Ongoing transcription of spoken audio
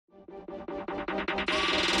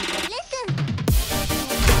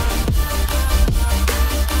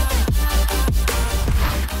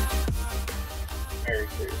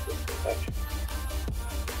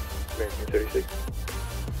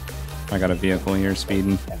I got a vehicle here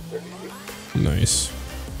speeding. Nice.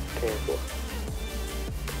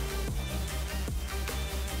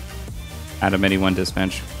 Adam 81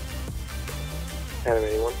 dispatch. Adam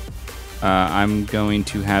 81. I'm going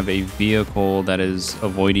to have a vehicle that is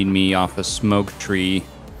avoiding me off a smoke tree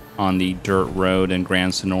on the dirt road in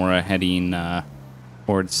Grand Sonora heading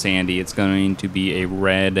towards Sandy. It's going to be a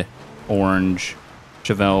red-orange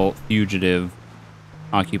Chevelle Fugitive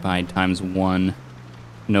occupied ×1.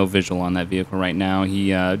 No visual on that vehicle right now.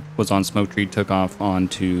 He was on smoke tree, took off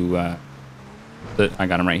onto I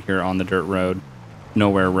got him right here on the dirt road.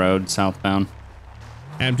 Nowhere Road, southbound.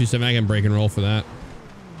 Adam 27, I can break and roll for that.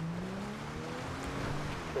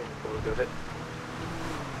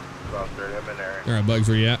 All right, Bugs,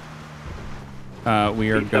 where you at? We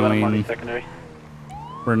are going.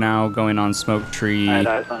 We're now going on smoke tree. I had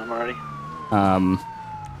eyes on him already.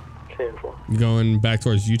 Going back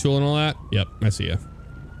towards U-Tool and all that? Yep, I see ya.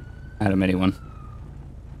 Adam 81.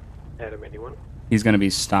 Adam 81. He's going to be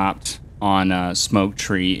stopped on smoke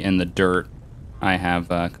tree in the dirt. I have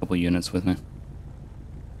a couple units with me.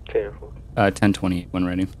 1028 when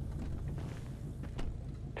ready.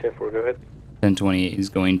 10-4, go ahead. 1028 is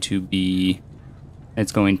going to be.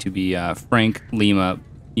 It's going to be Frank Lima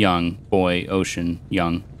Young, Boy Ocean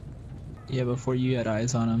Young. Yeah, before you had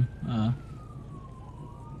eyes on him.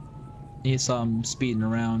 He saw him speeding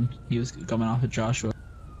around. He was coming off of Joshua.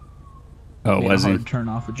 Oh, was he? Turn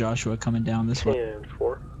off of Joshua coming down this way.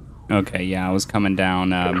 10-4. Okay, yeah, I was coming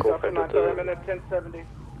down. I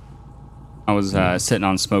was sitting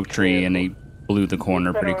on smoke tree and he blew the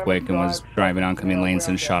corner pretty quick and was driving oncoming lanes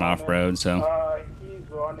and shot off road. So.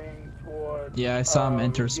 Yeah, I saw him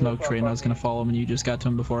enter smoke tree and I was gonna follow him and you just got to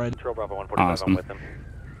him before I did. Awesome.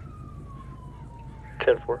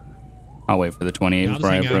 10-4. I'll wait for the 28 Yeah, before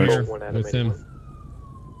I approach. with him.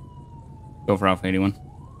 Go for Alpha 81.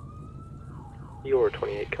 Your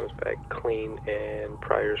 28 comes back clean and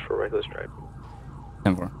priors for reckless driving.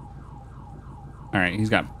 10-4. Alright, he's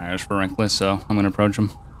got priors for reckless, so I'm going to approach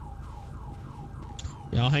him.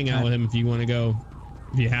 Yeah, I'll hang out with him if you want to go.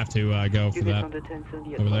 If you have to go for that.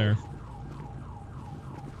 Over there.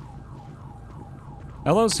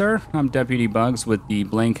 Hello, sir. I'm Deputy Bugs with the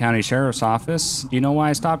Blaine County Sheriff's Office. Do you know why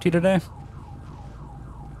I stopped you today?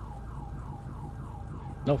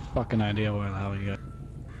 No fucking idea where the hell you got.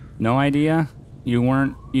 No idea? You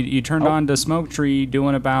weren't... You turned on to smoke tree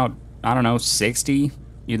doing about, I don't know, 60.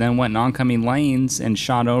 You then went in oncoming lanes and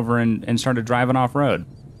shot over and started driving off-road.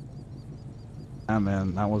 Ah,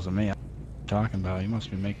 man, that wasn't me. I'm talking about. You must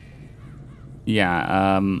be making...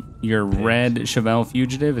 Yeah, your red Chevelle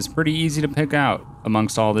Fugitive is pretty easy to pick out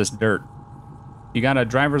amongst all this dirt. You got a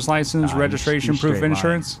driver's license, registration, proof,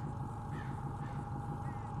 insurance?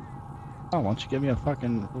 Oh, why don't you give me a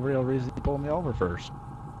fucking real reason to pull me over first?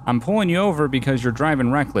 I'm pulling you over because you're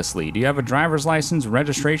driving recklessly. Do you have a driver's license,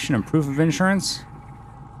 registration, and proof of insurance?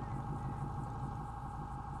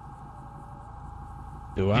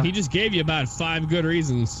 Do I? And he just gave you about 5 good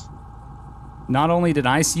reasons. Not only did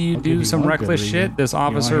I see you do some reckless shit, this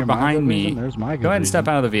officer behind me... There's my good Go ahead and step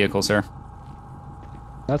reason. out of the vehicle, sir.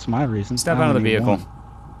 That's my reason. Step I out of the don't need vehicle. one.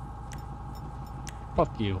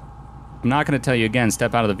 Fuck you. I'm not going to tell you again,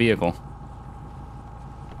 step out of the vehicle.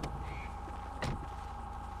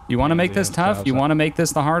 You want to make this tough? You want to make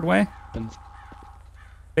this the hard way?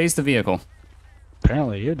 Face the vehicle.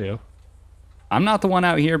 Apparently you do. I'm not the one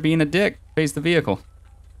out here being a dick. Face the vehicle.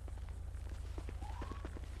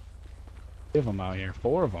 Of them out here.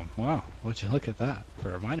 4 of them. Wow. Would you look at that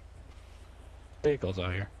for minor vehicles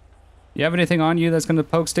out here? You have anything on you that's going to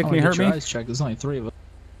poke, stick me, hurt me? Check. There's only 3 of them.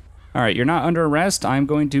 All right, you're not under arrest. I'm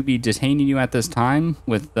going to be detaining you at this time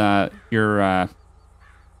with your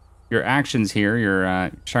actions here.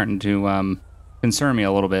 You're starting to concern me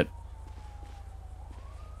a little bit.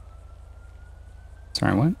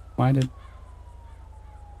 Sorry, what? Why did...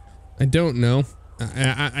 I don't know.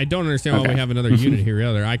 I don't understand why we have another unit here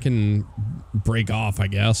either. I can break off, I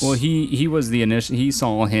guess. Well, he was the initial. He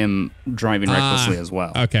saw him driving recklessly as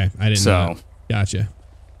well. Okay, I didn't know that. Gotcha.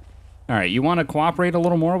 All right, you want to cooperate a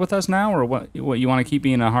little more with us now, or what? What you want to keep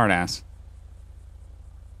being a hard ass?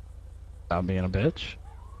 Stop being a bitch.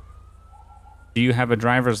 Do you have a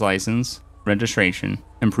driver's license, registration,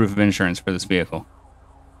 and proof of insurance for this vehicle?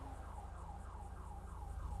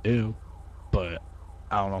 Do, but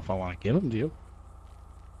I don't know if I want to give them to you.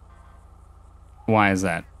 Why is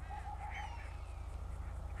that?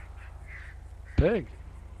 Pig.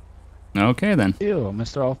 Okay, then. Ew,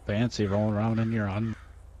 Mr. All Fancy rolling around in your on.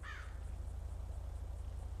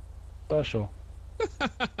 Special.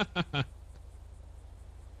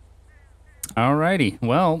 Alrighty.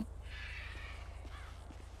 Well,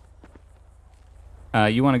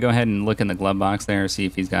 You want to go ahead and look in the glove box there, see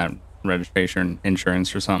if he's got registration,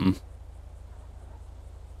 insurance, or something.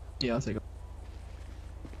 Yeah, I'll take it.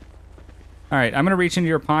 All right, I'm going to reach into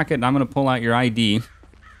your pocket and I'm going to pull out your ID.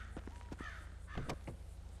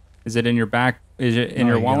 Is it in your back? Is it in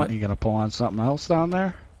your wallet? You gonna pull on something else down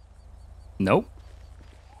there? Nope.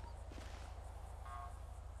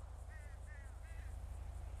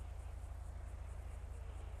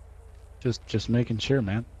 Just making sure,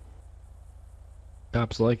 man.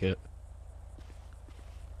 Cops like it.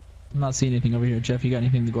 I'm not seeing anything over here. Jeff, you got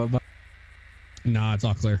anything in the glove box? Nah, it's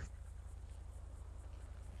all clear.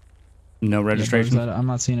 No registration? Yeah, I'm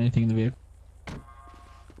not seeing anything in the vehicle.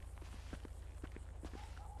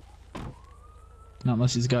 Not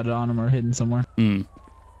unless he's got it on him or hidden somewhere.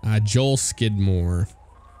 Joel Skidmore.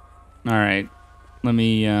 All right. Let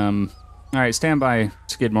me, all right, stand by,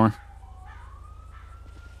 Skidmore.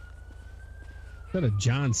 Is that a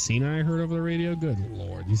John Cena I heard over the radio? Good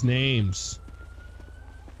lord, these names.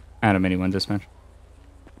 Adam 81, dispatch.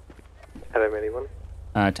 Adam 81.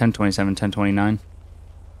 1027, 1029.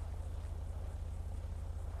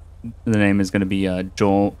 The name is going to be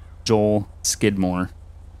Joel Skidmore.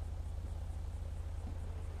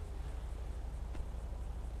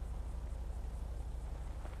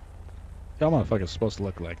 Y'all motherfuckers supposed to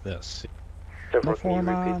look like this. Therefore, can you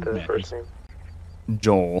Uniform on, repeat the man, first name?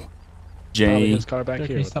 Joel. Probably J. his car back Sir, can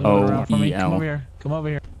here. you stop moving around for me? Come O-E-L. over here. Come over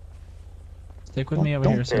here. Stick with me over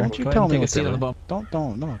here, sir. Don't you Go tell ahead and me take a seat on the what bump.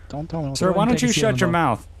 don't tell me what Sir, to why do. don't take a you seat on shut the your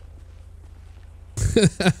bump. mouth?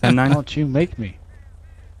 And Why 9? don't you make me?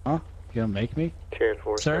 Huh? You gonna make me? Tier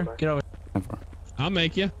 4, Sir, standby. get over. I'll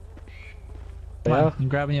make you. Come Yeah? on, I'm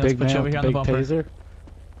grabbing you. Let's Big put you man over with here the on the big bumper. taser?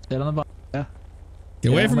 Sit on the bump.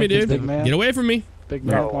 Get away Yeah, from me, like this dude. big man. Get away from me. Big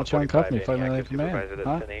man, No, why don't you uncuff me? 145 Fight me like a active man. supervisor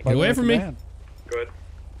Huh? that's Fight away like from a me. man. Good.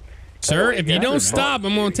 Sir, if you Yeah, don't man. stop,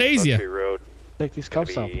 I'm gonna tase you. Road. Take these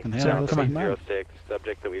cuffs off. We can Sir, handle this come like on. men. 06,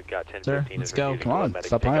 subject that we've got 1015 Sir, is let's go. refusing Come on, to let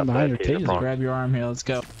stop medic hiding pick up behind that your taser taser. prong. Grab your arm here. Let's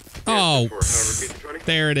go. Oh,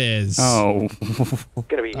 there it is. Oh.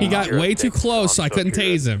 Gonna be He got 06 way too close, so I on couldn't Sutton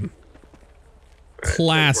Road. tase him.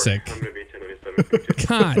 Classic.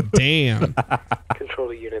 God damn. Control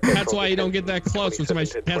the unit. That's why you don't get that close when somebody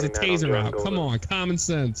has a taser out. Come on, common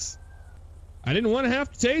sense. I didn't want to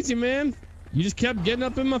have to tase you, man. You just kept getting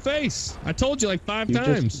up in my face. I told you like 5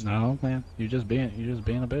 times. No, man. You're just being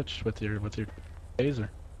a bitch with your taser.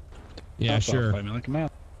 Yeah, Cuffs off, sure. Fight me like a man.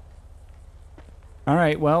 All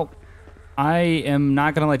right, well, I am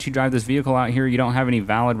not going to let you drive this vehicle out here. You don't have any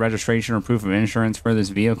valid registration or proof of insurance for this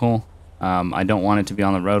vehicle. I don't want it to be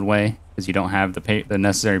on the roadway because you don't have the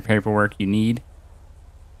necessary paperwork you need.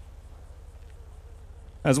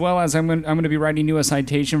 As well as I'm going to be writing you a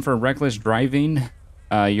citation for reckless driving.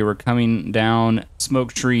 You were coming down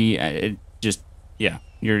Smoke Tree.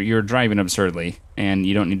 You're driving absurdly, and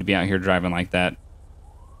you don't need to be out here driving like that.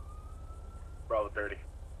 Bravo 30.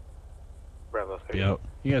 Bravo 30. Yep.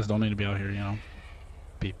 You guys don't need to be out here,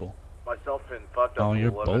 people. Myself and fucked up Oh, you're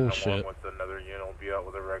 11 bullshit. along with another unit will be out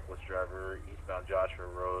with a reckless driver eastbound Joshua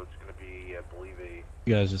Road. It's going to be, I believe,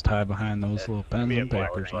 You guys just hide behind those little pens be a and black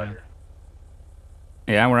papers, flag. man.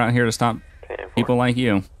 Yeah, we're out here to stop 10-4. people like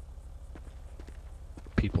you.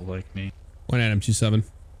 People like me. 1 Adam 27.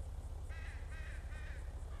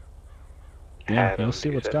 Yeah, Adam, you'll see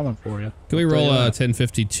you what's said. coming for you. Can we roll a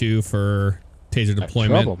 1052 for taser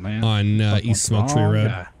deployment trouble, man. on Fucking East Smoke Tree wrong Road,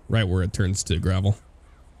 guy. right where it turns to gravel?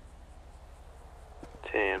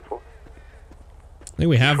 10-4. I think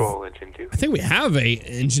we have. Control engine 2. I think we have a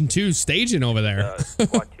engine 2 staging over there.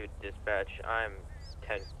 Squad 2 dispatch, I'm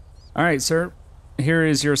 10. All right, sir. Here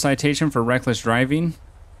is your citation for reckless driving.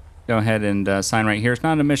 Go ahead and sign right here. It's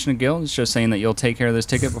not an admission of guilt. It's just saying that you'll take care of this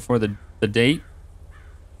ticket before the date.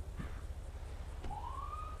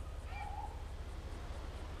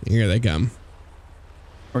 Here they come.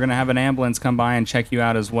 We're going to have an ambulance come by and check you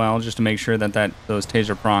out as well, just to make sure that those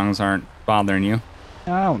taser prongs aren't bothering you.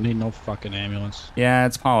 I don't need no fucking ambulance. Yeah,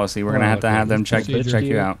 it's policy. We're going to have to have them check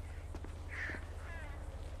you out.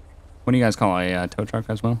 What do you guys call a tow truck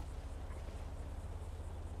as well?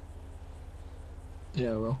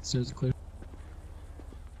 Yeah, well, as soon as it's clear.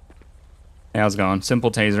 Hey, how's it going? Simple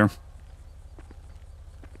taser.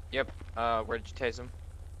 Yep, where'd you tase him?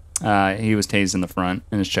 He was tased in the front,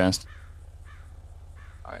 in his chest.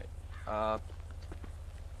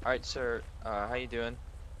 Alright, sir, how you doing?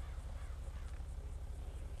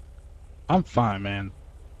 I'm fine, man.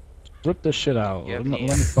 Rip this shit out. You have Let me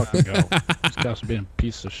any- fucking go. This guy's being a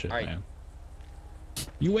piece of shit, Alright. man.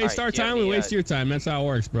 You waste Alright, our do you have time, we any, waste your time. That's how it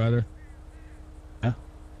works, brother.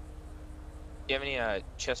 Do you have any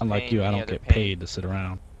chest Unlike pain? you, I any don't other get pain? paid to sit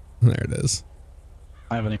around. There it is.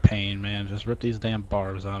 I have any pain, man. Just rip these damn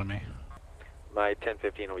bars out of me. My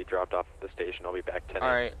 1015 will be dropped off at the station. I'll be back 10.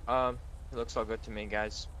 Alright, it looks all good to me,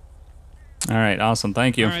 guys. All right, awesome.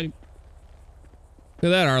 Thank you. All right.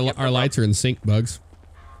 Look at that. Our lights are in sync, Bugs.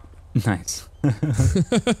 Nice. All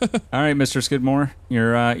right, Mr. Skidmore,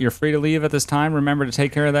 you're free to leave at this time. Remember to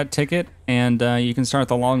take care of that ticket, and you can start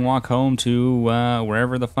the long walk home to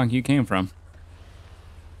wherever the fuck you came from.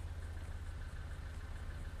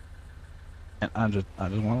 And I just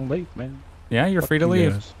want to leave, man. Yeah, you're free to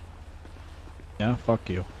leave. Guys. Yeah, fuck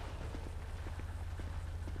you.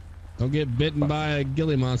 Don't get bitten by a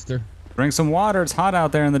ghillie monster. Drink some water. It's hot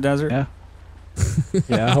out there in the desert. Yeah.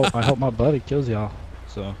 Yeah, I hope my buddy kills y'all.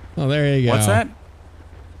 So. Oh, there you go. What's that?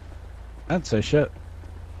 I'd say shit.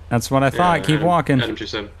 That's what I thought. Keep walking. Adam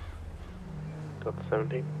 17.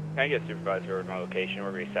 Can I get supervisor over my location?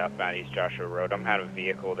 We're going to be southbound East Joshua Road. I'm having a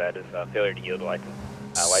vehicle that is failure to yield license.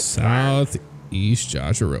 Southeast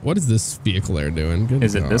Joshua Road. What is this vehicle they're doing? Good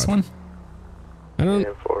Is it God. this one? I don't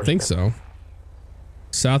think so.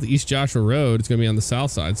 Southeast Joshua Road. It's gonna be on the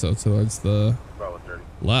south side, so towards the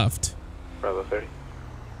left. Bravo 30.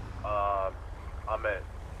 I'm at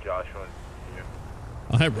Joshua.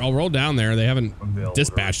 I'll roll down there. They haven't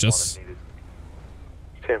dispatched us.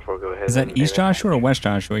 10-4, go ahead. Is that East Joshua or West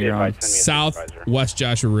Joshua you're on? Southwest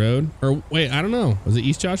Joshua Road. Or wait, I don't know. Was it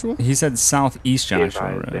East Joshua? He said Southeast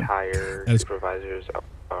Joshua Road. The higher supervisors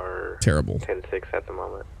are terrible. 10-6 at the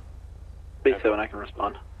moment. B7, I can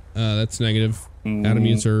respond. That's negative. Adam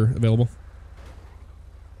units are available.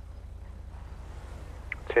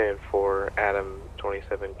 10-4, Adam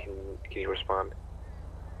 27, can you respond?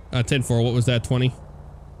 10-4, what was that, 20?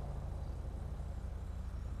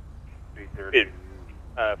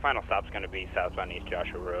 Final stop's going to be southbound East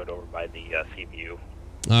Joshua Road over by the Seaview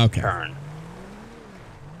Okay. turn.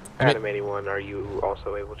 Adam 81, are you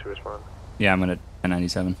also able to respond? Yeah, I'm at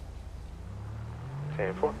 1097.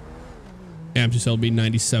 10-4. Yeah, I'm just LB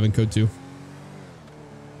 97, code 2.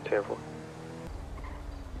 10-4.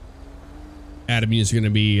 Adam units are going to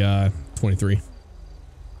be 23.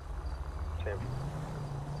 10.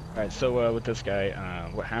 Alright, so with this guy,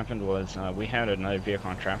 what happened was we had another vehicle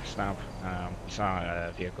on traffic stop. We saw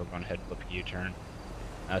a vehicle going ahead and flip a U-turn.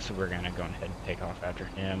 So we're going to go ahead and take off after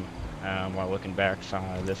him. While looking back, saw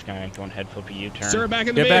this guy going ahead and flip a U-turn. Sir, back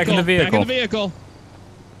in the Get vehicle. back in the vehicle. Back in the vehicle.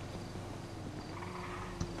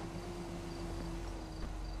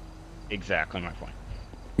 Exactly my point.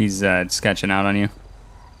 He's sketching out on you.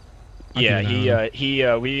 Yeah,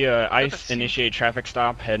 I initiated traffic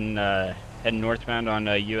stop heading northbound on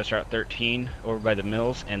US Route 13 over by the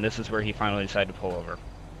mills, and this is where he finally decided to pull over.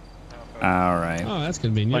 All right. Oh, that's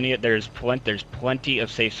convenient. There's plenty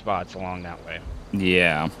of safe spots along that way.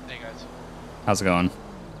 Yeah. Hey guys. How's it going?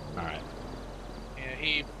 All right. Yeah,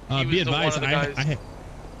 he be was the one advised, of the guys.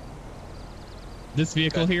 This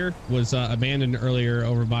vehicle here was abandoned earlier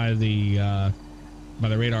over by the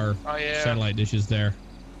radar satellite dishes there.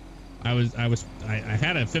 I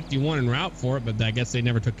had a 51 en route for it, but I guess they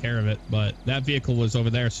never took care of it. But that vehicle was over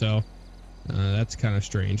there, so that's kind of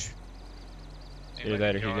strange. Either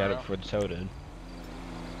that or he got it before the tow did.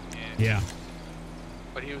 Yeah.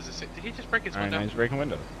 But he was. Did he just break his window? Alright, he's breaking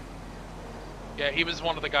window. Yeah, he was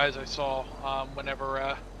one of the guys I saw whenever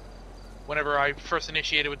I first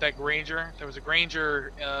initiated with that Granger. There was a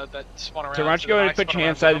Granger that spun around. So why don't you go ahead and put your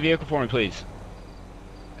hand inside the vehicle for me, please?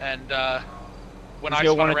 And when let's I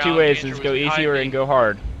go spun one of around, two ways. Andrew Let's was go behind easier me. and go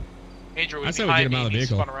hard. Andrew I was said we get behind him me. out of the He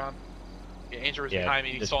vehicle. spun around. Yeah, Andrew was behind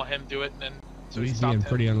me. He saw him do it, and then so he He's stopped being him.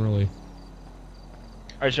 pretty unruly.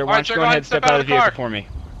 Alright, sir, why don't you go ahead and step out of the vehicle for me?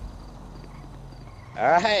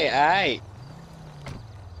 Alright. Alright,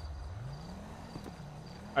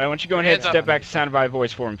 why don't you go ahead and step back to sound of my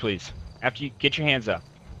voice for me, please? After you get your hands up.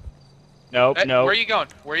 Nope, Hey, no. Where are you going?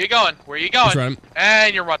 Where are you going? Where are you going? He's running.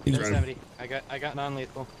 And you're running. He's running. I got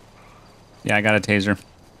non-lethal. Yeah, I got a taser.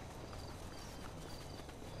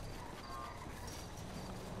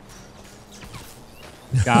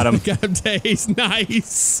 Got him. Got him tased.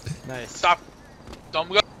 Nice. Nice. Stop. Don't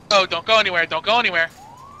go. Don't go anywhere. Don't go anywhere.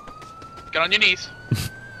 Get on your knees.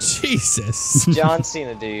 Jesus. John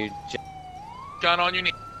Cena, dude. Gun on your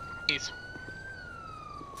knees.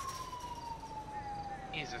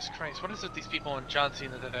 Jesus Christ. What is it with these people in John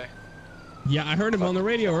Cena today? Yeah, I heard him on the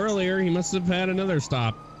radio earlier. He must have had another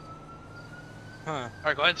stop. Huh.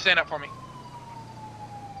 Alright, go ahead and stand up for me.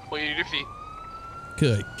 Pull you to your feet.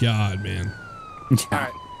 Good God, man.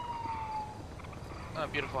 Alright. Oh,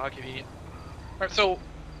 beautiful. How convenient. Alright, so,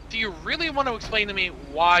 do you really want to explain to me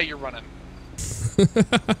why you're running?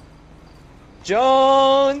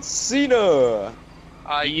 John Cena.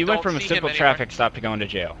 You went from a simple traffic stop to going to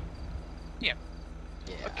jail. Yeah.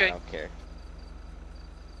 Okay. I don't care.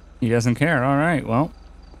 He doesn't care. All right. Well.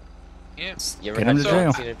 Yeah. You Get ever him had to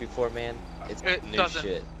jail. seen it before, man? It's It new doesn't.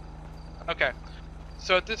 shit. Okay.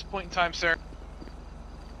 So at this point in time, sir,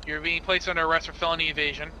 you're being placed under arrest for felony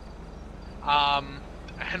evasion.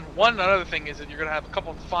 And one other thing is that you're gonna have a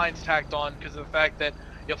couple of fines tacked on because of the fact that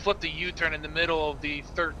you'll flip the U-turn in the middle of the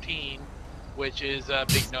 13, which is a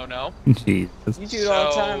big no-no. Jesus. You do it all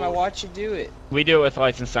the time. I watch you do it. We do it with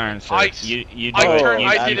lights and sirens, sir. You do I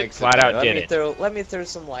it. did You it. flat out did it. Let me throw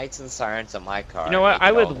some lights and sirens on my car. You know what?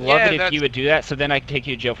 I would love it if you would do that, so then I could take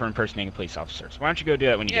you to jail for impersonating a police officer. So why don't you go do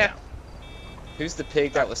that when you get out? Who's the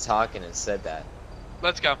pig that was talking and said that?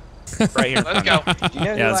 Let's go. Right here. Let's go.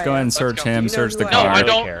 Yeah, let's go ahead and search him, search the No, car. I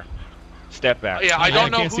don't care. Step back. Yeah, I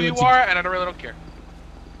don't know who you are, and I really don't care.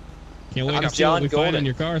 Can't wait I'm to see what John we find in Golden.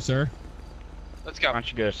 your car, sir. Let's go. Why don't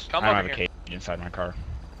you go? Come I don't over have a here. cage inside my car.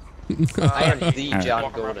 I am the John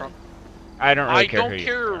Walk around Golden. I don't really I care don't who you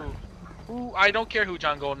care are. who. I don't care who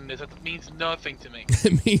John Golden is. It means nothing to me.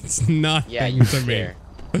 It means nothing Yeah, you to me. care.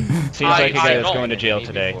 Seems like a guy that's don't. going to jail Me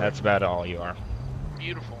today. before. That's about all you are.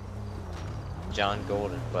 Beautiful. John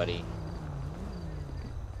Golden, buddy.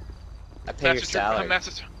 I pay your Master salary.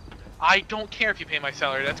 Master, I don't care if you pay my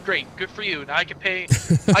salary. That's great. Good for you. Now I can pay.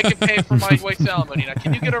 I can pay for my wife's alimony. Now,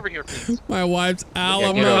 can you get over here, please? My wife's over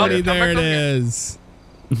alimony. here. There it Come back over here. is.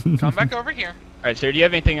 Come back over here. All right, sir. Do you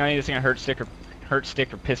have anything on you that's gonna hurt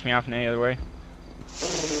stick or piss me off in any other way?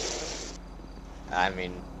 I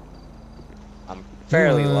mean, I'm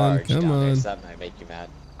fairly Come on, large come down there, on. so that might make you mad.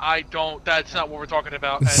 I don't. That's not what we're talking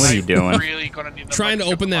about. And What are you doing? I'm really gonna need Trying to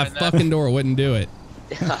open that find fucking door wouldn't do it.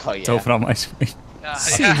 Oh yeah. It's open on my screen. Yeah,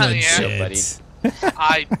 Legit. buddy.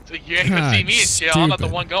 You ain't gonna see me in jail. I'm not the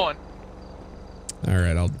stupid. one going. All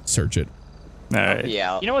right, I'll search it. All right.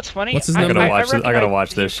 Yeah. You know what's funny? What's his I number? gotta watch this. I gotta recognize watch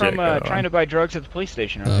you this from shit go trying on. to buy drugs at the police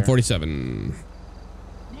station over there. 47.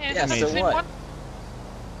 Yeah, Yeah, it's so the same what? one.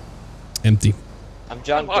 Empty. I'm A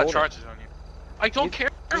John lot of Golden. charges on you. I don't care.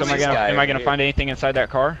 So am I This gonna guy am I over gonna here. find anything inside that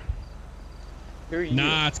car? Who are you?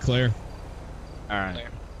 Nah, it's clear. All right.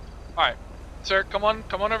 All right, sir. Come on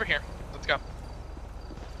over here. Let's go.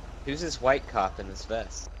 Who's this white cop in this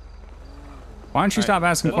vest? Why don't you stop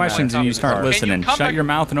asking Well, questions and you Can start you listening? come Shut back- your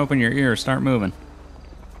mouth and open your ears. Start moving.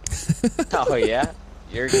 Oh yeah,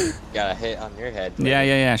 you're got a hit on your head.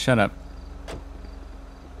 Yeah. Shut up.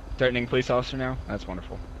 Threatening police officer now? That's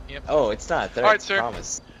wonderful. Yep. Oh, it's not. All right, It's sir.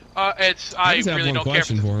 promise. It's. I I just have really one don't care if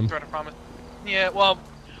question it's for him. a threat of promise. Yeah. Well,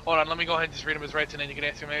 hold on. Let me go ahead and just read him his rights, and then you can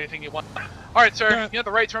ask him anything you want. All right, sir. Alright. You have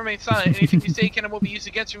the right to remain silent. Anything you say can and will be used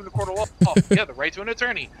against you in the court of law. You have the right to an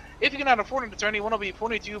attorney. If you cannot afford an attorney, one will be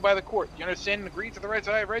appointed to you by the court. You understand and agree to the rights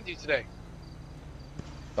I have read to you today.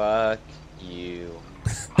 Fuck you.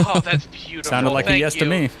 Oh, that's beautiful. Sounded like a Thank yes to you.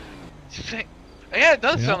 me. Yeah, it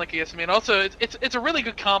does Yeah. sound like a yes to me, and also it's a really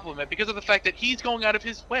good compliment because of the fact that he's going out of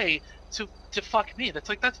his way to fuck me. That's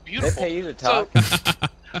They beautiful. pay you to talk.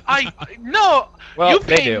 No, Well, you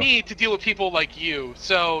they pay do. me to deal with people like you.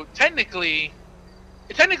 So technically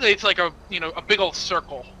it's like a a big old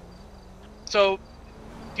circle. So,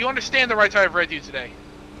 do you understand the rights I have read you today?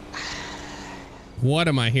 What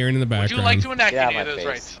am I hearing in the Would background? you like to enact Get out any of of those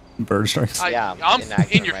my rights? Bird strikes. Yeah, I'm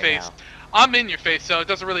enacting in your them face. right I'm in your face, so it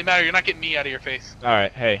doesn't really matter. You're not getting me out of your face. All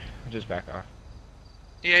right. Hey, just back off.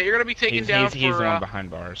 Yeah, you're gonna be taken He's down the for. one behind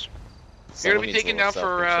bars. now. You're gonna Someone be needs a taken little down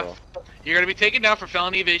for. self-control. You're gonna be taken down for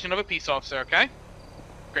felony evasion of a peace officer. Okay.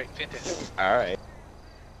 Great, fantastic. All right.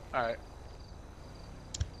 All right.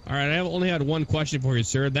 All right, I only had one question for you,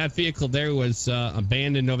 sir. That vehicle there was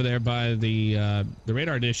abandoned over there by the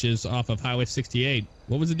radar dishes off of Highway 68.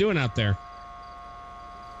 What was it doing out there?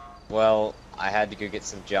 Well, I had to go get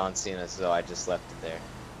some John Cena, so I just left it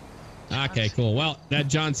there. Okay, cool. Well, that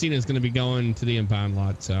John Cena is going to be going to the impound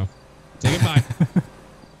lot, so say goodbye.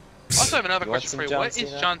 Also, I have another You want question some for you. John What is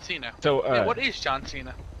Cena? John Cena? So, Yeah, what is John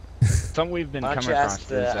Cena? something we've been Why don't coming you across ask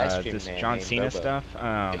the ice is cream this man John named Cena Bobo? stuff.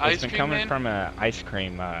 Ice It's been cream coming man? from a ice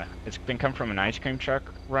cream. It's been coming from an ice cream truck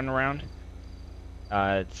running around.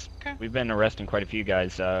 Okay. We've been arresting quite a few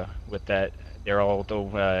guys with that. They're all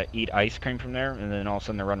they'll eat ice cream from there, and then all of a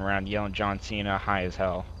sudden they're running around yelling John Cena high as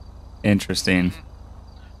hell. Interesting.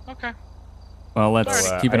 Okay. Well, let's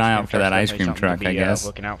So, keep an ice eye cream out for that truck's ice definitely cream something truck, to I be, guess.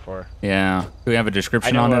 looking out for. Yeah. Do we have a I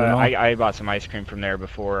description know. on it at all? I bought some ice cream from there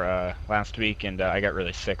before last week, and I got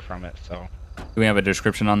really sick from it. So Do we have a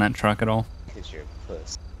description on that truck at all? Cause you're a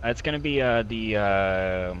puss. it's gonna be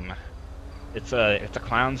it's a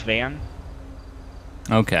clown's van.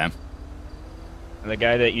 Okay. The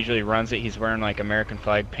guy that usually runs it, he's wearing like American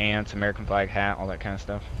flag pants, American flag hat, all that kind of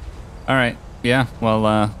stuff. All right. Yeah. Well,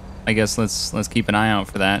 I guess let's keep an eye out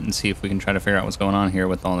for that and see if we can try to figure out what's going on here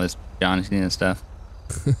with all this John Cena stuff.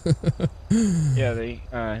 Yeah, they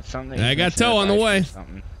something. I got tow on the way.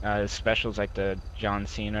 Something. Specials like the John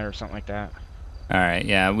Cena or something like that. All right,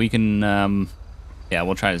 yeah, we can. Yeah,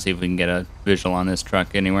 we'll try to see if we can get a visual on this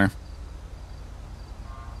truck anywhere.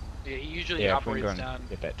 Yeah, he usually Yeah, if we can operates go and down.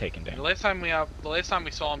 get that taken down. The last time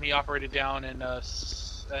we saw him, he operated down in the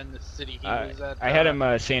city. He was at. I had him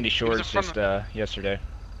Sandy Shores just yesterday.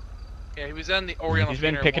 Yeah, he was in the Oriental. He's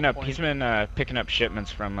been picking up. He's been picking up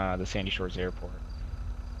shipments from the Sandy Shores airport.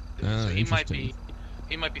 So he might be.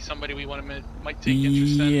 He might be somebody we want to might take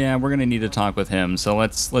interest in. Yeah, we're gonna need to talk with him. So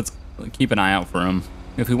let's keep an eye out for him.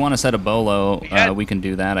 If we want to set a bolo, we can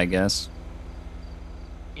do that, I guess.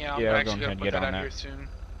 Yeah, I'm actually gonna put that out here soon.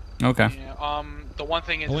 Okay. Yeah, the one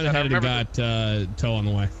thing is I went ahead and got tow on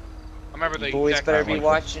the way. I remember the boys exact better be like,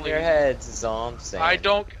 watching your heads. Is all I'm saying. I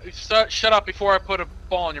don't shut up before I put a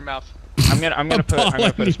ball in your mouth. I'm gonna put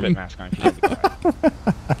a spit mask on.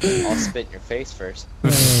 I'll spit in your face first.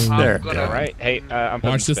 There. All right. Hey, I'm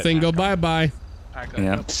watch this thing go bye-bye.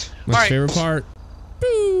 Yeah. My favorite part.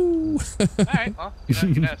 Boo! Alright, well,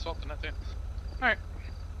 you know, assaulting that too. Alright.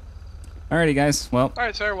 Alrighty, guys. Well.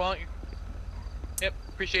 Alright, sir. Well, yep.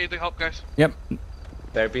 Appreciate the help, guys. Yep.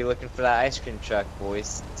 Better be looking for that ice cream truck,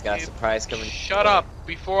 boys. It's got a surprise coming. Shut up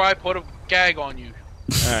before I put a gag on you.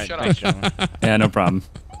 Alright, shut thanks, up. Yeah, no problem.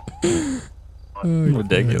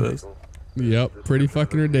 Ridiculous. Yep, pretty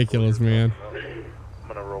fucking ridiculous, man. I'm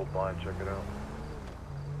gonna roll blind, check it out.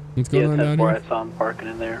 What's going on down here? I saw him parking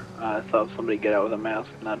in there. I saw somebody get out with a mask.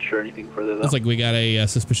 Not sure anything further though. Looks like we got a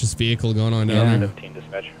suspicious vehicle going on down there. 15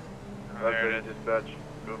 dispatch. There it is. Dispatch.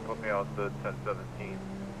 Go put me out the 1017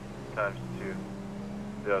 times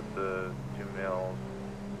 2. Got the 2 males,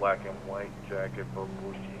 black and white jacket, both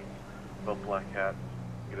blue jeans, both black hats.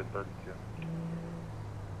 Get a 32.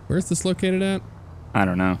 Where's this located at? I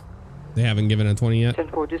don't know. They haven't given a 20 yet.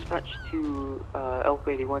 10-4 dispatch to Alpha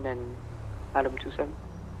 81 and Adam 27.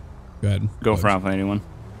 Go ahead. Go for Alpha 81.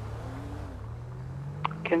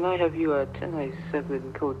 Can I have you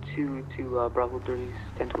 1097 code 2 to Bravo 30's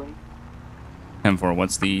 1020? 10-4,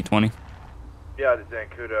 what's the 20? Yeah, the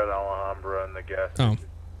Zancuda at Alhambra and the gas. Oh.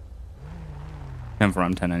 10-4, I'm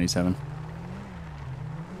 1097.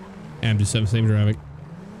 Adam 27, same traffic.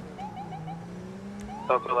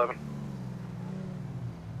 Alpha 11.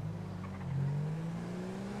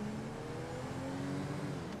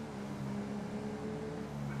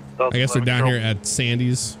 I guess they're down here at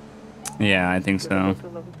Sandy's. Yeah, I think so. 10-7,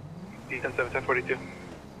 1042.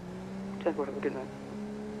 10-4, have a good night.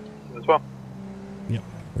 As well. Yep,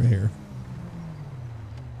 right here.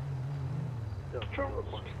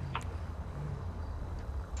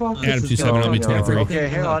 Adam 27, I'll be 23. Okay,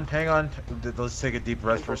 hang on. Let's take a deep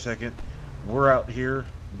breath for a second. We're out here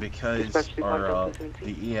because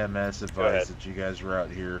the EMS advised that you guys were out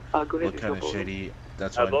here. Look kind of shady.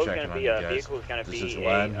 That's why I'm checking on you guys. This is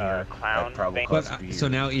why I'm here. I'd probably be so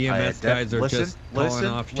now EMS guys are just calling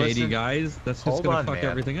off shady guys? That's just going to fuck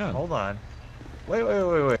everything up. Hold on.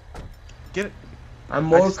 Wait. Get it. I'm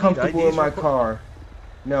more comfortable in my car.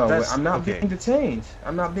 No, I'm not being detained.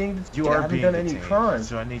 I'm not being detained. You are I haven't being done detained. any crime.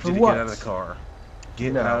 So I need For you to what? get out of the car.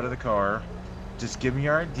 Get out of the car. Just give me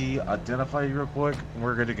your ID, identify you real quick, and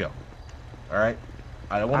we're good to go. Alright?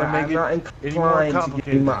 I don't want to make it any more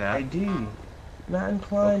complicated than that. ID. Not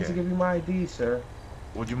inclined to give you my ID, sir.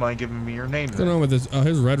 Would you mind giving me your name What's going on with this?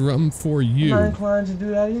 His red rum for you. I'm not inclined to do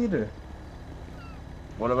that either.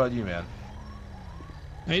 What about you, man?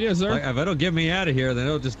 How you doing, sir? Like, if it'll get me out of here, then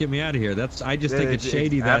it'll just get me out of here. I just think it's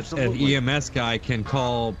shady that an EMS guy can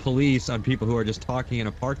call police on people who are just talking in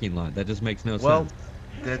a parking lot. That just makes no sense.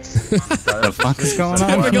 That's the fuck is going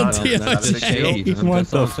on? That's just shady. What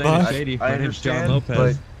the fuck? Shady. I My name's John understand,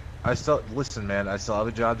 Lopez. but I still listen, man. I still have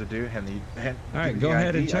a job to do. All right, go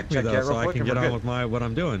ahead and check me though, so I can get on with what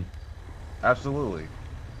I'm doing. Absolutely.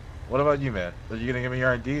 What about you, man? Are you gonna give me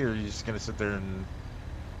your ID, or are you just gonna sit there and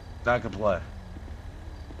not comply?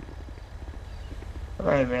 All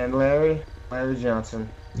right, man. Larry Johnson.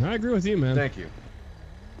 I agree with you, man. Thank you.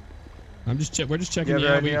 We're just checking You you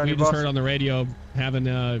have out. any on We your just boss? heard on the radio having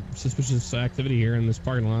suspicious activity here in this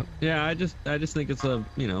parking lot. Yeah, I just think it's a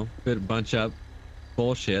bit bunch up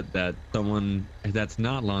bullshit that someone that's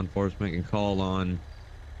not law enforcement can call on,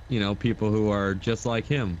 people who are just like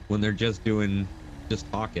him when they're just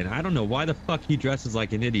talking. I don't know why the fuck he dresses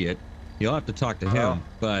like an idiot. You'll have to talk to him,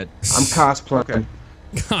 but I'm cosplaying. Okay.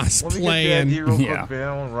 Let me get the ID real quick,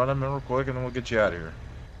 man. We'll run them in real quick, and then we'll get you out of here.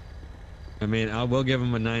 I mean, I will give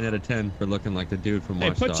him a 9 out of 10 for looking like the dude from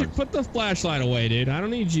Watch Dogs. Put the flashlight away, dude. I don't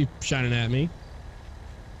need you shining at me.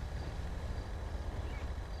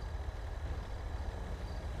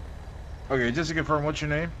 Okay, just to confirm, what's your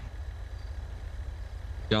name?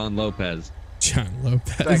 John Lopez. John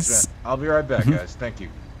Lopez. Thanks, man. I'll be right back, guys. Thank you.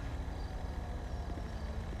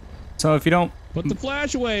 So if you don't put the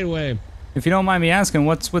flash away. If you don't mind me asking,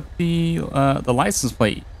 what's with the license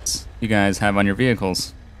plates you guys have on your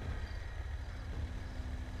vehicles?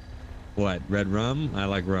 What? Red rum? I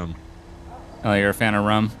like rum. Oh, you're a fan of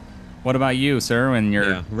rum. What about you, sir? And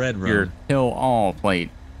your red rum. Your Kill All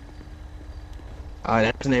plate.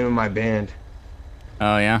 That's the name of my band.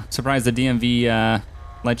 Oh yeah. Surprised the DMV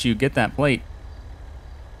let you get that plate.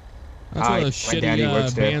 That's one of those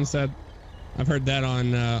shitty bands that I've heard that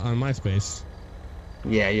on MySpace.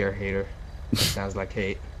 Yeah, you're a hater. That sounds like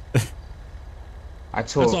hate. I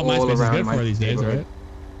told that's all MySpace around is good for these days, right?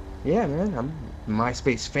 Yeah, man. I'm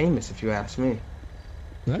MySpace famous, if you ask me.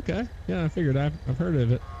 Okay. Yeah, I figured I've heard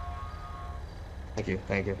of it. Thank you.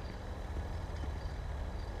 Thank you.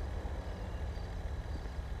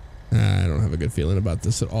 I don't have a good feeling about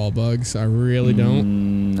this at all, Bugs. I really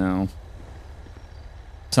don't. No.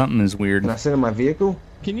 Something is weird. Can I sit in my vehicle?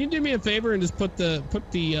 Can you do me a favor and just put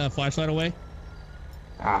the flashlight away?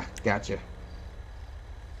 Ah, gotcha.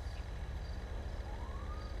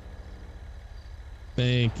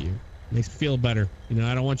 Thank you. Makes me feel better. You know,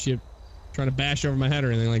 I don't want you trying to bash over my head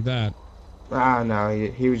or anything like that. Ah, no,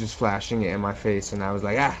 he was just flashing it in my face, and I was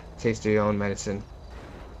like, taste of your own medicine.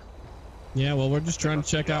 Yeah, well, we're just trying to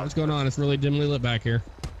check out what's going on. It's really dimly lit back here.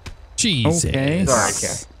 Jesus. Okay.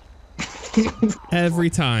 Every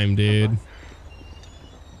time, dude.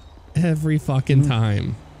 Every fucking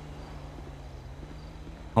time.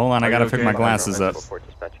 Hold on, I gotta pick my glasses up.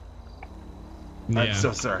 I'm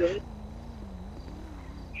so sorry.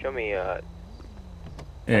 Show me Yeah.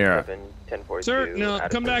 1042. Sir, no,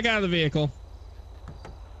 come back out of the vehicle.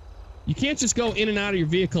 You can't just go in and out of your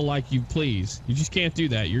vehicle like you please. You just can't do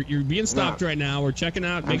that. You're being stopped right now. We're checking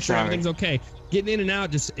out, make sure everything's okay. Getting in and out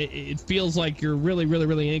just it feels like you're really, really,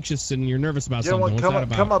 really anxious and you're nervous about something. What's that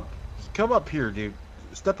about? Come up here, dude.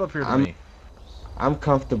 Step up here to me. I'm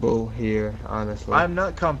comfortable here, honestly. I'm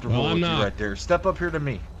not comfortable with you not. right there. Step up here to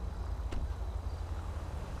me.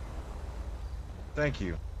 Thank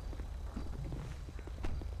you.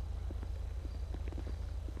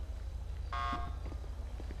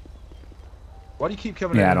 Why do you keep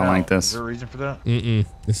coming in Yeah, I and don't out? like this. Is there a reason for that?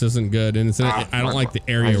 This isn't good, and I don't like the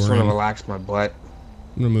area I just we're want in. to relax my butt.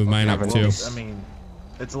 I'm gonna move mine up too. I mean,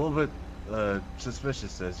 it's a little bit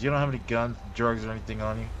suspicious. Says you don't have any guns, drugs, or anything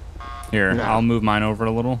on you. Here, No. I'll move mine over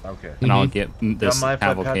a little. Okay. And I'll get this mind if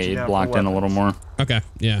I pat you cavalcade down for blocked in a little more. Okay,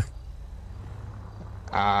 yeah.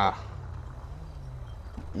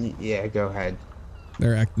 Yeah, go ahead.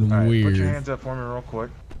 They're acting All right, weird. put your hands up for me real quick.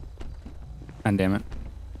 God damn it.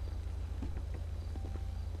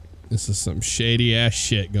 This is some shady ass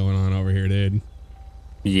shit going on over here, dude.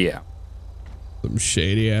 Yeah. Some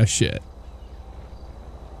shady ass shit.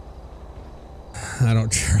 I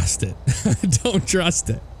don't trust it. I don't trust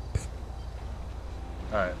it.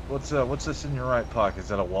 All right, what's this in your right pocket? Is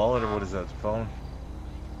that a wallet or what is that? A phone?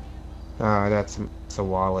 That's a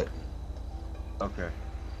wallet. Okay.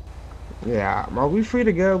 Yeah, are we free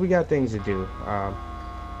to go? We got things to do.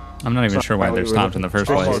 I'm not even sure why they're stopped in the first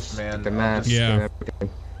place. Almost, man. The mask. Yeah.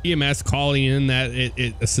 EMS calling in that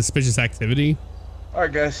a suspicious activity. All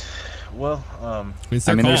right, guys. Well, I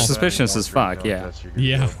mean, they're suspicious as fuck. Yeah.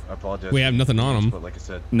 Yeah. I apologize. We have nothing on them. But like I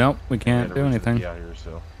said, nope, we can't do anything. Out here,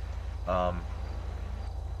 so,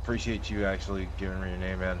 appreciate you actually giving me your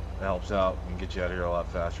name, man. It helps out and get you out of here a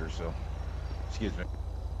lot faster. So, excuse me.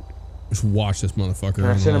 Just watch this motherfucker. Can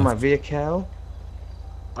I sit in my vehicle?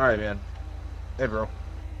 All right, man. Hey, bro.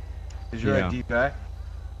 Is your ID back?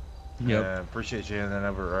 Yep. Appreciate you handing that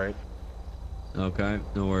over, all right? Okay,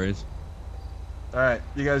 no worries. All right,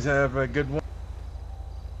 you guys have a good one.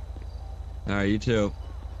 All right, you too.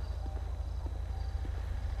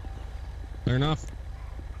 Fair enough.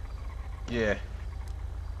 Yeah.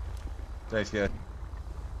 Thanks, guys.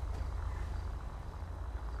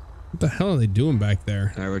 What the hell are they doing back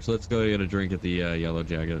there? All right, Rich, let's go get a drink at the Yellow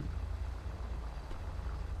Jacket.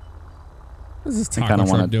 What is this I kind taco of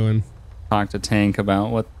truck want to doing? talk to Tank about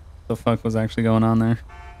what the fuck was actually going on there.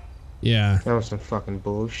 Yeah. That was some fucking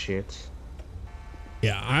bullshit.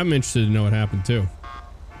 Yeah, I'm interested to know what happened too.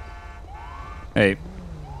 Hey.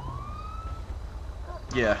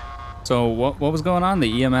 Yeah. So what was going on?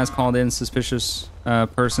 The EMS called in suspicious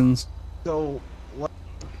persons. So,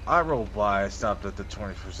 I rolled by, I stopped at the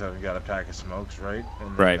 24/7, got a pack of smokes, right?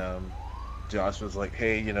 And Right. then, Josh was like,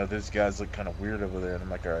 hey, you know, these guys look kind of weird over there. And I'm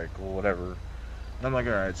like, all right, cool, whatever. And I'm like,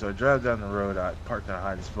 all right. So I drive down the road, I parked in a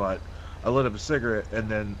hiding spot, I lit up a cigarette, and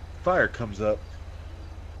then fire comes up.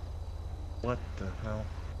 What the hell?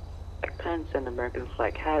 Black pants and American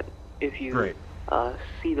flag hat. If you Great.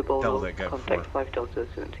 See the ball. Tell that guy Contact before. 5 Delta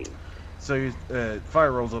 17. So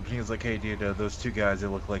Fire rolls up and he's like, "Hey, dude, those two guys, they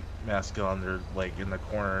look like masks on. They're like in the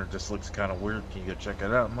corner. It just looks kind of weird. Can you go check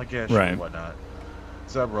it out?" I'm like, "Yeah, sure, Right. why not?"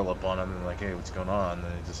 So I roll up on him and like, "Hey, what's going on?" And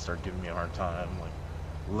they just start giving me a hard time, like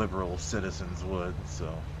liberal citizens would.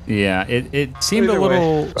 So Yeah, it seemed a Either way.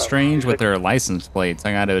 little strange with their license plates.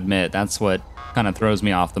 I got to admit, that's what kind of throws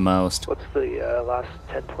me off the most. What's the last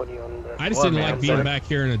 1020 on the... I just didn't like being back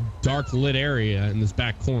here in a dark lit area in this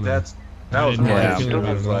back corner. That was my my feeling issue. about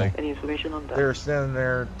It was it at all. like Any information on that? they were standing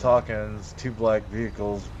there talking. It's two black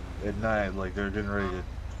vehicles at night, like they're getting ready to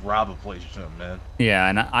rob a place or something, man. Yeah,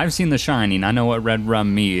 and I've seen The Shining. I know what red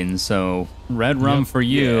rum means. So red rum for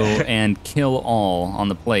you and kill all on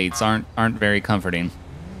the plates aren't very comforting.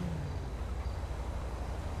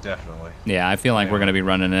 Definitely. Yeah, I feel like we're gonna be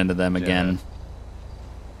running into them again.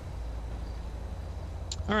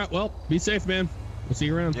 All right, well, be safe, man. We'll see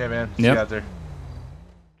you around. Yeah, man. See you out there.